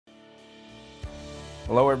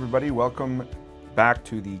Hello, everybody. Welcome back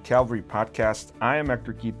to the Calvary Podcast. I am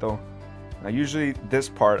Ector Quito. Now, usually this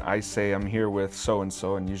part I say I'm here with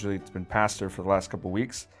so-and-so, and usually it's been Pastor for the last couple of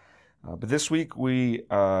weeks. But this week we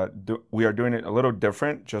are doing it a little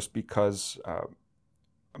different just because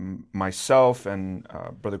myself and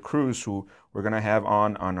Brother Cruz, who we're going to have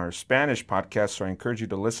on our Spanish podcast, so I encourage you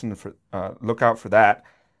to look out for that,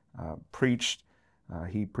 preached.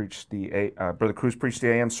 He preached Brother Cruz preached the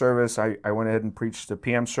AM service. I went ahead and preached the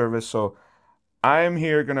PM service. So I am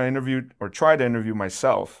here going to try to interview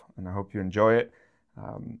myself, and I hope you enjoy it.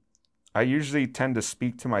 I usually tend to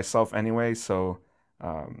speak to myself anyway, so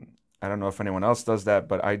I don't know if anyone else does that,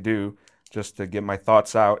 but I do, just to get my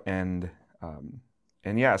thoughts out.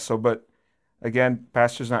 But again,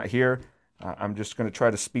 Pastor's not here. I'm just going to try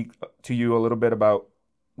to speak to you a little bit about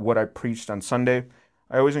what I preached on Sunday.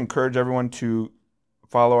 I always encourage everyone to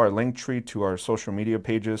follow our link tree to our social media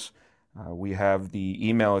pages. We have the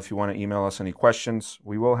email if you want to email us any questions.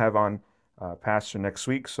 We will have on Pastor next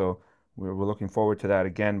week, so we're looking forward to that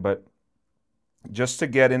again. But just to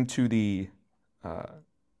get into the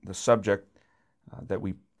subject that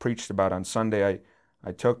we preached about on Sunday,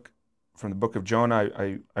 I took from the book of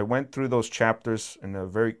Jonah. I went through those chapters in a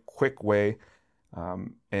very quick way,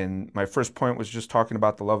 and my first point was just talking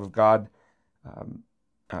about the love of God.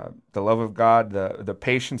 The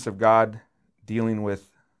patience of God, dealing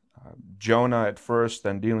with Jonah at first,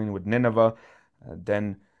 then dealing with Nineveh,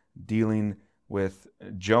 then dealing with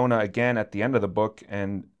Jonah again at the end of the book.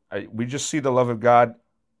 And we just see the love of God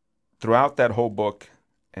throughout that whole book,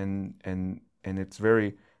 and it's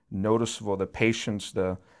very noticeable, the patience,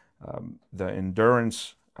 the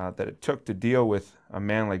endurance that it took to deal with a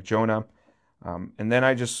man like Jonah. And then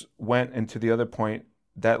I just went into the other point,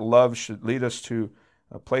 that love should lead us to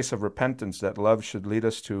a place of repentance, that love should lead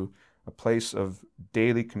us to a place of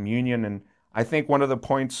daily communion. And I think one of the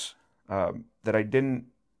points that I didn't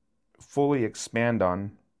fully expand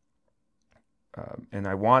on, and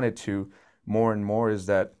I wanted to more and more, is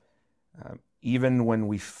that even when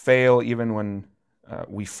we fail, even when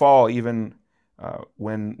we fall, even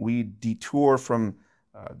when we detour from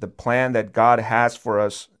the plan that God has for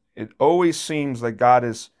us, it always seems like God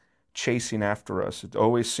is chasing after us. It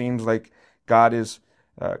always seems like God is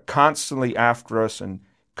constantly after us and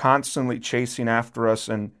constantly chasing after us,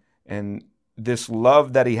 and this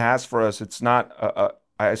love that He has for us, it's not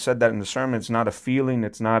I said that in the sermon, it's not a feeling,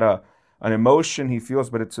 it's not an emotion He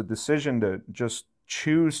feels, but it's a decision to just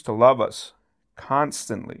choose to love us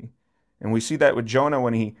constantly. And we see that with Jonah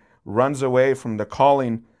when he runs away from the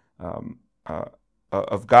calling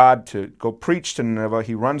of God to go preach to Nineveh.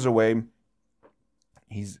 He runs away,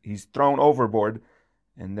 he's thrown overboard,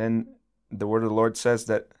 and then the word of the Lord says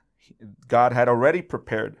that God had already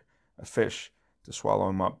prepared a fish to swallow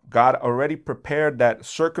him up. God already prepared that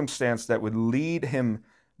circumstance that would lead him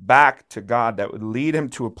back to God, that would lead him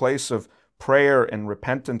to a place of prayer and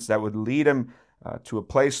repentance, that would lead him to a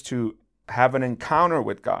place to have an encounter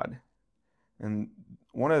with God. And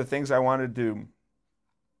one of the things I wanted to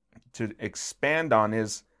expand on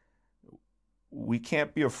is we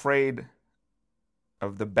can't be afraid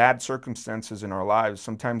of the bad circumstances in our lives.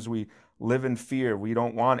 Sometimes we live in fear. We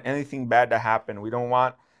don't want anything bad to happen. We don't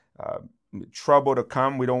want trouble to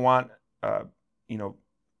come. We don't want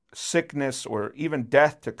sickness or even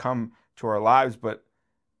death to come to our lives. But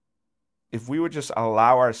if we would just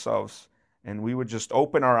allow ourselves, and we would just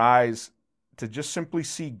open our eyes to just simply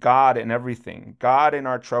see God in everything, God in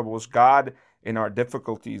our troubles, God in our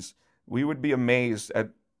difficulties, we would be amazed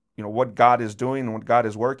at what God is doing and what God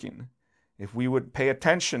is working. If we would pay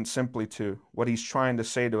attention simply to what He's trying to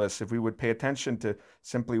say to us, if we would pay attention to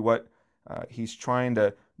simply what He's trying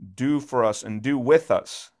to do for us and do with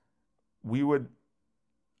us,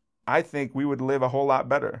 I think we would live a whole lot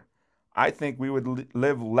better. I think we would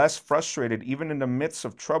live less frustrated, even in the midst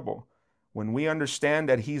of trouble, when we understand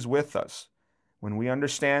that He's with us, when we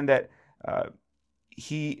understand that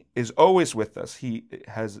He is always with us. He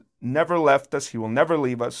has never left us. He will never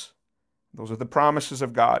leave us. Those are the promises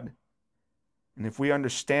of God. And if we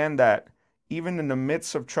understand that, even in the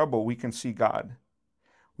midst of trouble, we can see God.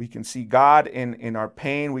 We can see God in our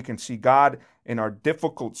pain. We can see God in our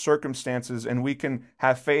difficult circumstances. And we can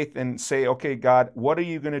have faith and say, okay, God, what are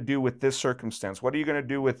you going to do with this circumstance? What are you going to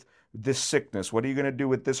do with this sickness? What are you going to do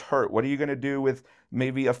with this hurt? What are you going to do with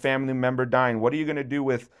maybe a family member dying? What are you going to do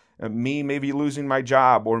with me maybe losing my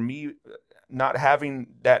job, or me not having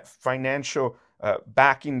that financial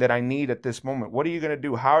backing that I need at this moment? What are you going to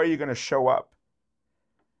do? How are you going to show up?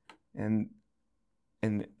 And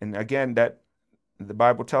again, that the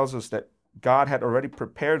Bible tells us that God had already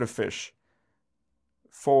prepared a fish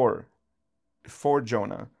for for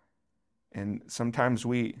Jonah. And sometimes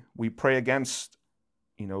we pray against,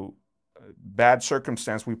 bad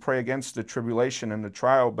circumstance. We pray against the tribulation and the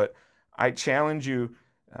trial. But I challenge you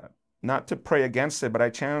not to pray against it, but I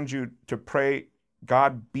challenge you to pray,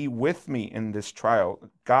 God, be with me in this trial.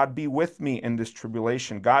 God, be with me in this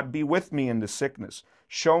tribulation. God, be with me in this sickness.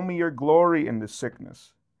 Show me your glory in this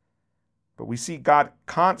sickness. But we see God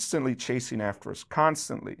constantly chasing after us,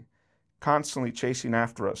 constantly chasing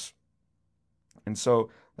after us. And so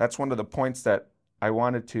that's one of the points that I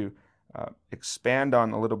wanted to expand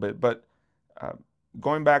on a little bit. But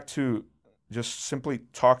going back to just simply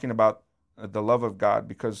talking about the love of God,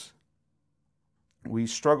 because we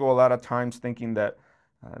struggle a lot of times thinking that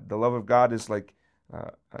the love of God is like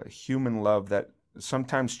a human love that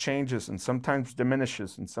sometimes changes and sometimes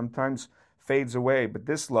diminishes and sometimes fades away. But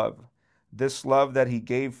this love that he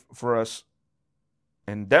gave for us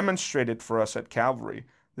and demonstrated for us at Calvary,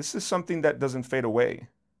 this is something that doesn't fade away.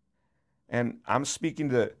 And I'm speaking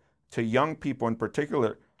to young people in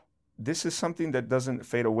particular. This is something that doesn't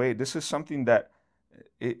fade away. This is something that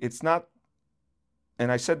it's not,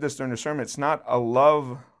 and I said this during the sermon, it's not a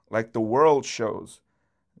love like the world shows.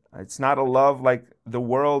 It's not a love like the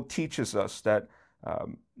world teaches us that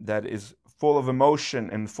is full of emotion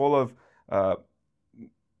and full of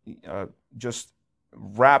just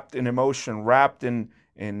wrapped in emotion, wrapped in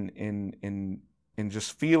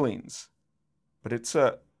just feelings. But it's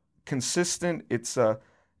a consistent, it's a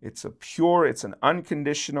pure, it's an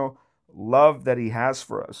unconditional love that he has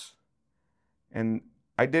for us. And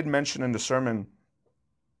I did mention in the sermon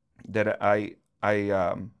that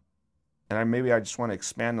maybe I just want to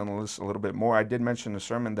expand on this a little bit more. I did mention in the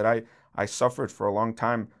sermon that I suffered for a long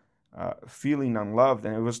time feeling unloved,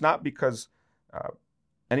 and it was not because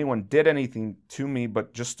anyone did anything to me,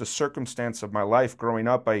 but just the circumstance of my life growing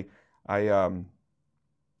up. I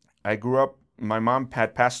grew up. My mom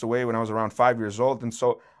had passed away when I was around 5 years old, and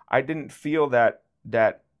so I didn't feel that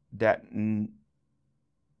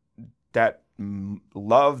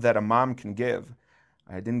love that a mom can give.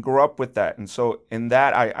 I didn't grow up with that, and so in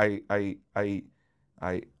that I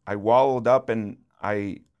wallowed up, and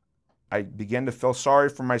I began to feel sorry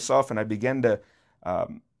for myself, and I began to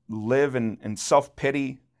live in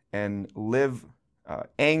self-pity and live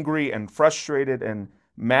angry and frustrated and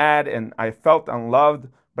mad, and I felt unloved.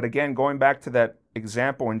 But again, going back to that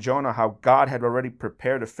example in Jonah, how God had already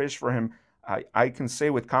prepared a fish for him, I can say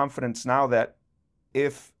with confidence now that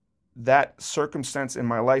if that circumstance in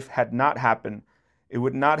my life had not happened, it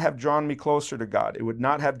would not have drawn me closer to God. It would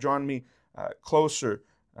not have drawn me closer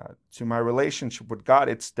to my relationship with God.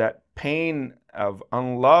 It's that pain of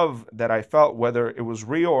unlove that I felt, whether it was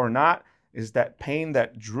real or not, is that pain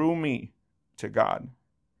that drew me to God.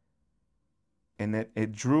 And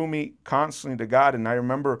it drew me constantly to God. And I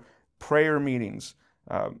remember prayer meetings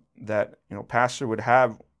that pastor would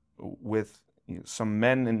have with some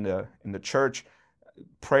men in the church,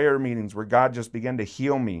 prayer meetings where God just began to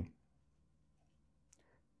heal me.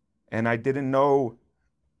 And I didn't know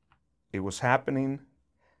it was happening.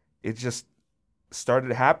 It just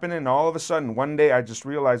started happening. And all of a sudden, one day, I just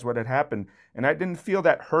realized what had happened. And I didn't feel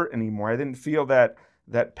that hurt anymore. I didn't feel that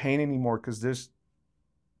pain anymore, because this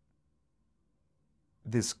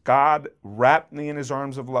God wrapped me in his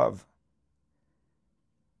arms of love.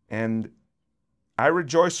 And I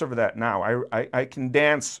rejoice over that now. I can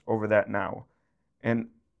dance over that now. And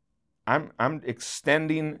I'm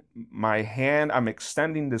extending my hand. I'm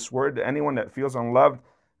extending this word to anyone that feels unloved.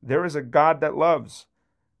 There is a God that loves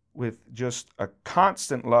with just a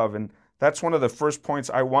constant love. And that's one of the first points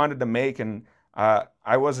I wanted to make. And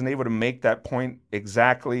I wasn't able to make that point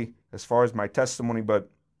exactly as far as my testimony,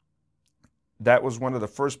 but that was one of the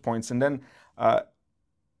first points. And then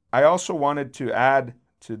I also wanted to add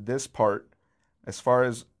to this part as far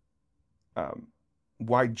as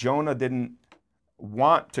why Jonah didn't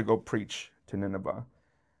want to go preach to Nineveh.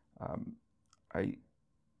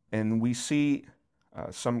 And we see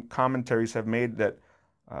some commentaries have made that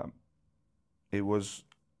it was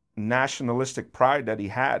nationalistic pride that he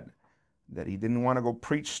had, that he didn't want to go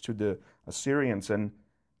preach to the Assyrians. And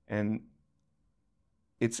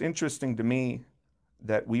it's interesting to me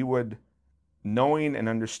that we would, knowing and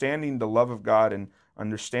understanding the love of God and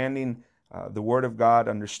understanding the Word of God,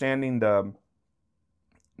 understanding the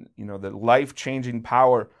life-changing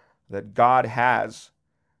power that God has,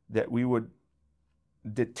 that we would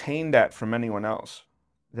detain that from anyone else,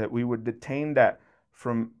 that we would detain that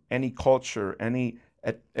from any culture, any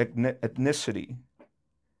ethnicity.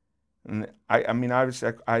 And I mean,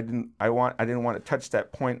 obviously, I didn't want to touch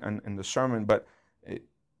that point in the sermon, but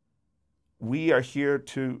we are here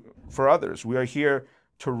for others. We are here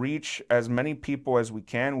to reach as many people as we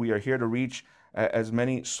can. We are here to reach as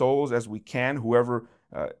many souls as we can,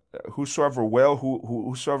 whosoever will,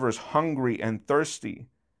 whosoever is hungry and thirsty.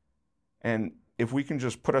 And if we can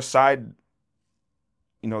just put aside,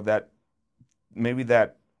 that maybe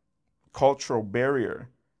that cultural barrier,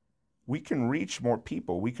 we can reach more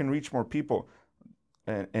people. We can reach more people.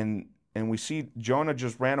 And we see Jonah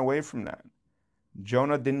just ran away from that.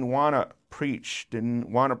 Jonah didn't want to preach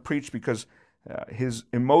because his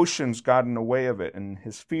emotions got in the way of it, and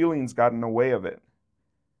his feelings got in the way of it.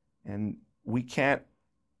 And we can't,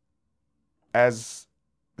 as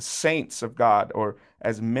saints of God or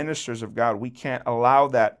as ministers of God, we can't allow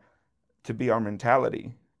that to be our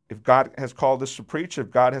mentality. If God has called us to preach,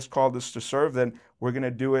 if God has called us to serve, then we're going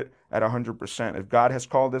to do it at 100%. If God has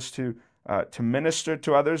called us to minister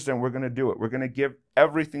to others, then we're going to do it. We're going to give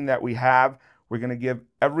everything that we have. We're going to give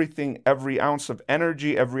everything, every ounce of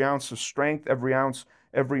energy, every ounce of strength,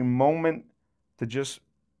 every moment to just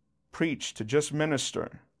preach, to just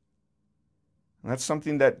minister. And that's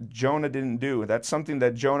something that Jonah didn't do. That's something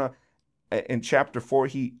that Jonah, in chapter 4,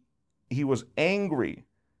 he was angry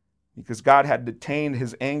because God had detained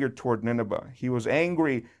his anger toward Nineveh. He was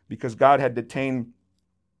angry because God had detained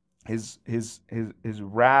his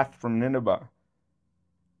wrath from Nineveh.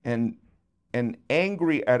 And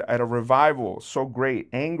angry at a revival so great,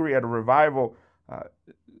 angry at a revival,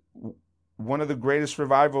 one of the greatest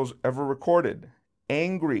revivals ever recorded,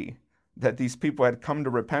 angry that these people had come to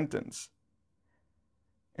repentance.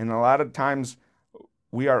 And a lot of times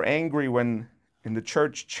we are angry when in the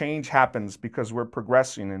church change happens because we're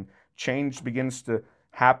progressing, and change begins to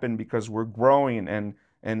happen because we're growing, and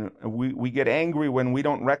we get angry when we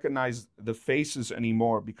don't recognize the faces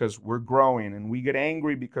anymore because we're growing, and we get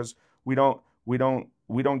angry because we don't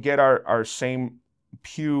get our same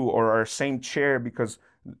pew or our same chair because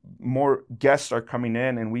more guests are coming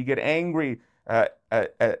in, and we get angry at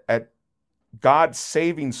God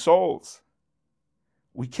saving souls.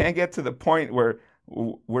 We can't get to the point where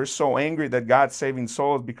we're so angry that God's saving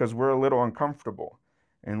souls because we're a little uncomfortable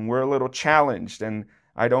and we're a little challenged, and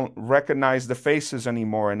I don't recognize the faces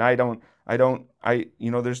anymore, and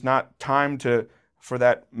there's not time for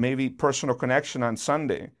that maybe personal connection on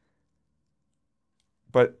Sunday.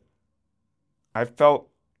 But I felt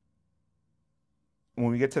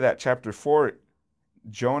when we get to that chapter 4,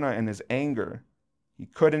 Jonah and his anger, he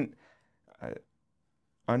couldn't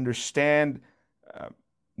understand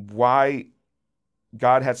why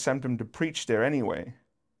God had sent him to preach there anyway.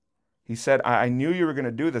 He said, I knew you were going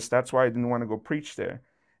to do this. That's why I didn't want to go preach there.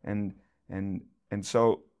 And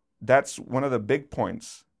so that's one of the big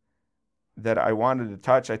points that I wanted to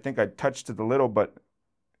touch. I think I touched it a little, but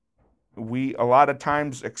we a lot of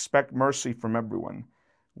times expect mercy from everyone.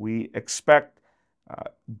 We expect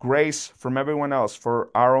grace from everyone else for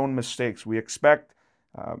our own mistakes. We expect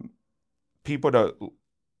people to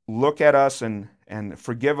look at us and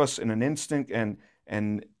forgive us in an instant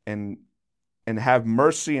and have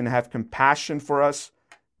mercy and have compassion for us.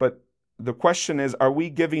 But the question is, are we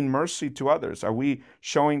giving mercy to others? Are we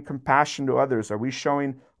showing compassion to others? Are we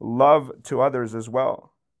showing love to others as well?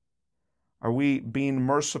 Are we being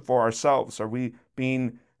merciful ourselves? Are we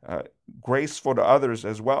being graceful to others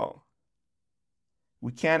as well?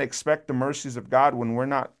 We can't expect the mercies of God when we're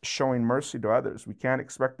not showing mercy to others. We can't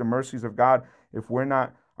expect the mercies of God if we're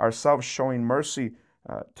not ourselves showing mercy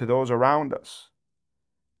to those around us.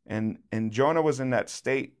 And Jonah was in that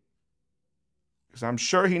state because I'm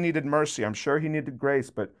sure he needed mercy. I'm sure he needed grace,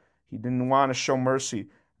 but he didn't want to show mercy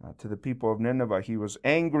to the people of Nineveh. He was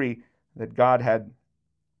angry that God had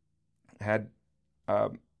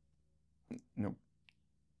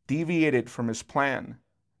deviated from his plan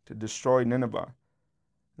to destroy Nineveh.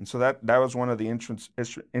 And so that was one of the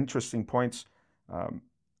interesting points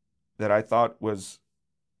that I thought was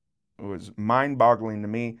mind-boggling to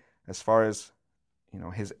me, as far as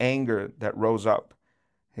his anger that rose up.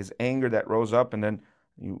 And then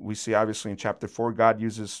we see obviously in chapter 4, God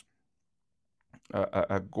uses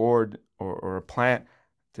a gourd or a plant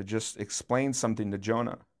to just explain something to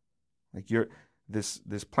Jonah. Like this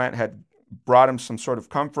plant had brought him some sort of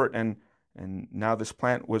comfort, and now this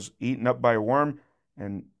plant was eaten up by a worm,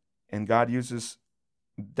 and God uses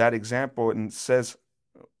that example and says,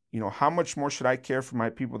 how much more should I care for my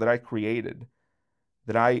people that I created,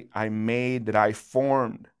 that I made, that I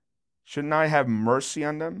formed? Shouldn't I have mercy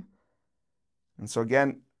on them? And so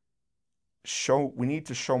again, we need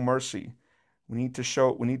to show mercy. We need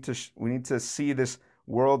to see this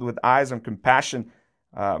world with eyes of compassion.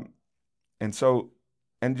 And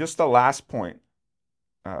just the last point,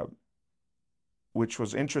 which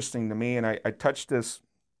was interesting to me, and I touched this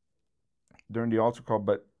during the altar call,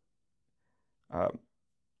 but a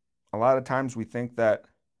lot of times we think that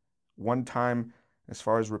one time as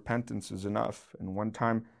far as repentance is enough, and one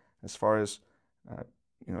time as far as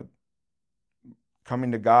you know,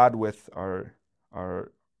 coming to God with our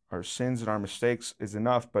sins and our mistakes is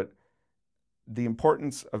enough. But the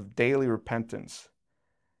importance of daily repentance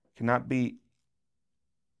cannot be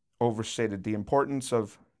overstated. The importance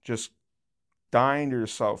of just dying to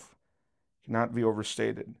yourself cannot be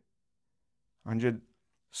overstated.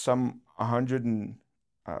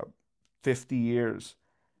 150 years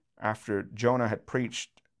after Jonah had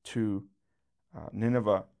preached to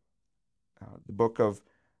Nineveh, the book of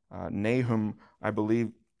Nahum, I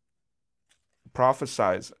believe,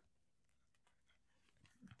 prophesies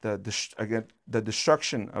the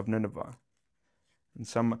destruction of Nineveh. And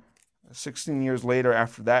some 16 years later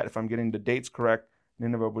after that, if I'm getting the dates correct,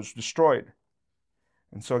 Nineveh was destroyed.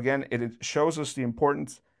 And so again, it shows us the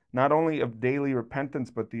importance not only of daily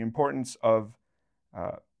repentance, but the importance of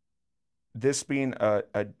this being a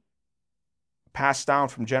passed down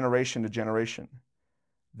from generation to generation.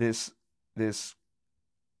 This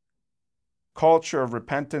culture of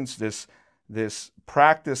repentance, this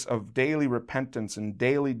practice of daily repentance and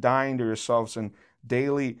daily dying to yourselves and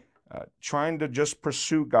daily trying to just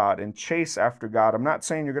pursue God and chase after God. I'm not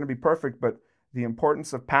saying you're going to be perfect, but the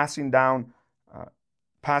importance of passing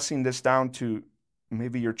this down to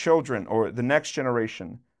maybe your children or the next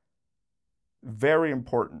generation. Very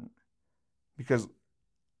important. Because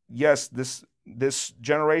yes, this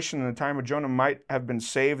generation in the time of Jonah might have been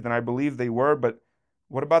saved, and I believe they were, but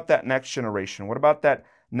what about that next generation? What about that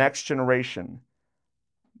next generation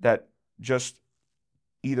that just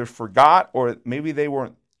either forgot, or maybe they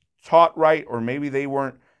weren't taught right, or maybe they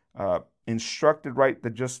weren't instructed right,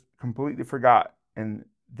 that just completely forgot, and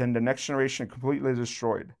then the next generation completely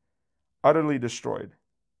destroyed, utterly destroyed.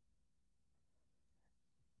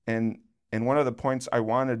 And one of the points I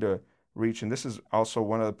wanted to reach, and this is also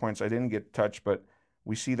one of the points I didn't get touched, but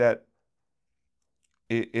we see that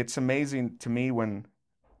it's amazing to me when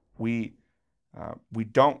we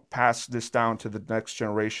don't pass this down to the next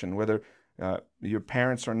generation, whether your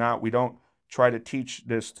parents or not. We don't try to teach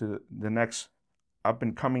this to the next up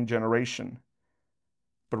and coming generation,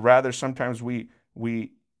 but rather sometimes we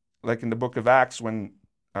like in the book of Acts when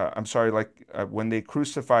when they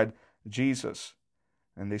crucified Jesus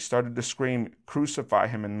and they started to scream, "Crucify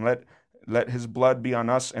him and let his blood be on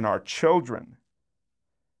us and our children."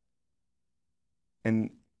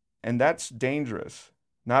 And that's dangerous.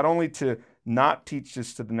 Not only to not teach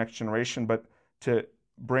this to the next generation, but to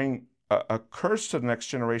bring a curse to the next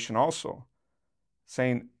generation also,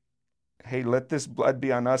 saying, "Hey, let this blood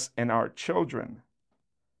be on us and our children."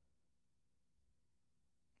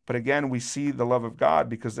 But again, we see the love of God,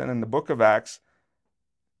 because then in the book of Acts,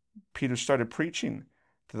 Peter started preaching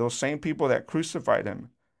to those same people that crucified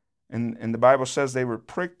him. And the Bible says they were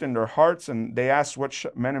pricked in their hearts, and they asked,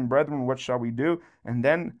 "Men and brethren, what shall we do?" And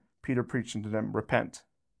then Peter preaching to them, "Repent.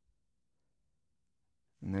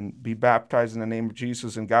 And then be baptized in the name of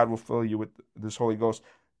Jesus, and God will fill you with this Holy Ghost."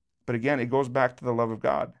 But again, it goes back to the love of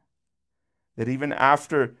God. That even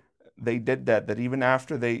after they did that even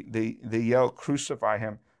after they yelled, "Crucify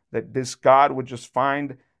him," that this God would just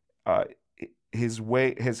find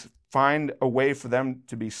find a way for them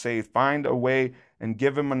to be saved, find a way and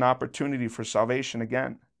give him an opportunity for salvation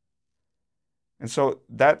again. And so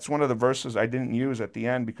that's one of the verses I didn't use at the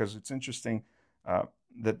end, because it's interesting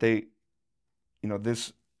that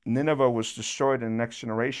this Nineveh was destroyed in the next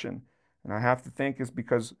generation. And I have to think it's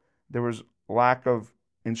because there was lack of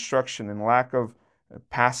instruction and lack of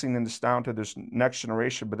passing this down to this next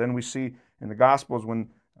generation. But then we see in the Gospels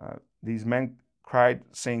when these men cried,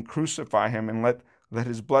 saying, "Crucify him and let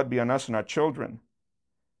his blood be on us and our children."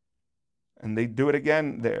 And they do it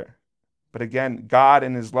again there. But again, God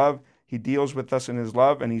in his love, he deals with us in his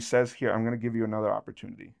love, and he says, "Here, I'm going to give you another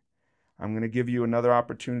opportunity. I'm going to give you another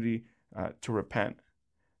opportunity to repent."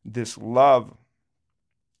 This love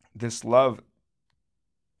is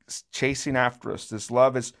chasing after us. This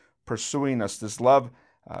love is pursuing us. This love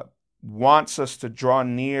wants us to draw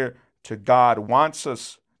near to God,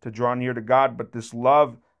 but this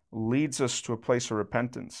love leads us to a place of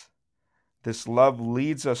repentance. This love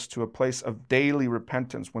leads us to a place of daily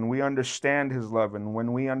repentance. When we understand his love, and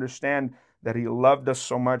when we understand that he loved us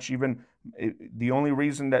so much, even the only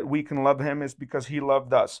reason that we can love him is because he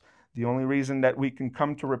loved us. The only reason that we can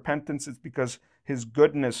come to repentance is because his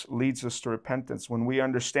goodness leads us to repentance. When we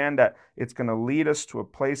understand that, it's going to lead us to a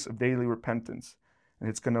place of daily repentance. And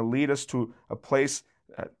it's going to lead us to a place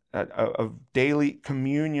of daily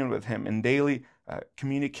communion with him and daily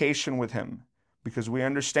communication with him. because we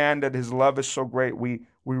understand that his love is so great. We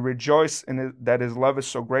rejoice in it, that his love is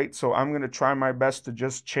so great. So I'm going to try my best to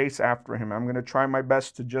just chase after him. I'm going to try my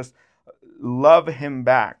best to just love him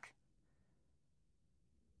back.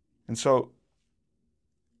 And so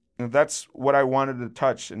that's what I wanted to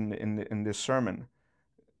touch in this sermon.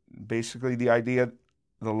 Basically, the idea,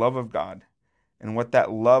 the love of God, and what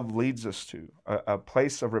that love leads us to, a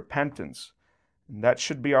place of repentance. And that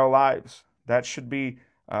should be our lives. That should be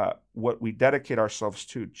what we dedicate ourselves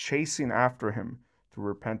to, chasing after him through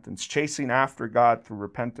repentance, chasing after God through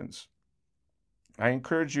repentance. I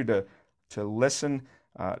encourage you to listen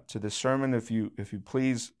to this sermon, if you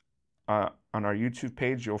please, on our YouTube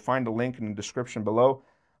page. You'll find a link in the description below.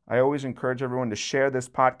 I always encourage everyone to share this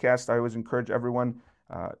podcast. I always encourage everyone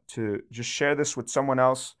to just share this with someone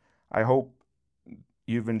else. I hope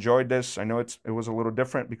you've enjoyed this. I know it was a little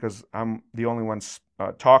different because I'm the only one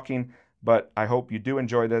talking, but I hope you do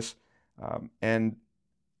enjoy this. And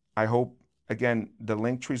I hope, again, the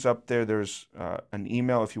link tree's up there. There's an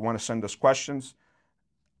email if you want to send us questions.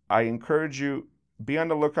 I encourage you, be on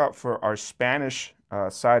the lookout for our Spanish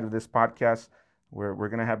side of this podcast, where we're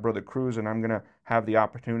going to have Brother Cruz, and I'm going to have the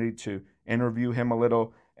opportunity to interview him a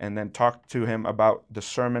little and then talk to him about the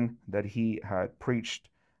sermon that he had preached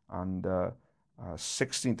on the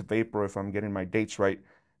 16th of April, if I'm getting my dates right.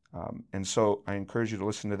 And so I encourage you to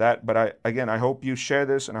listen to that. But I hope you share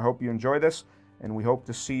this, and I hope you enjoy this, and we hope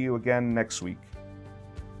to see you again next week.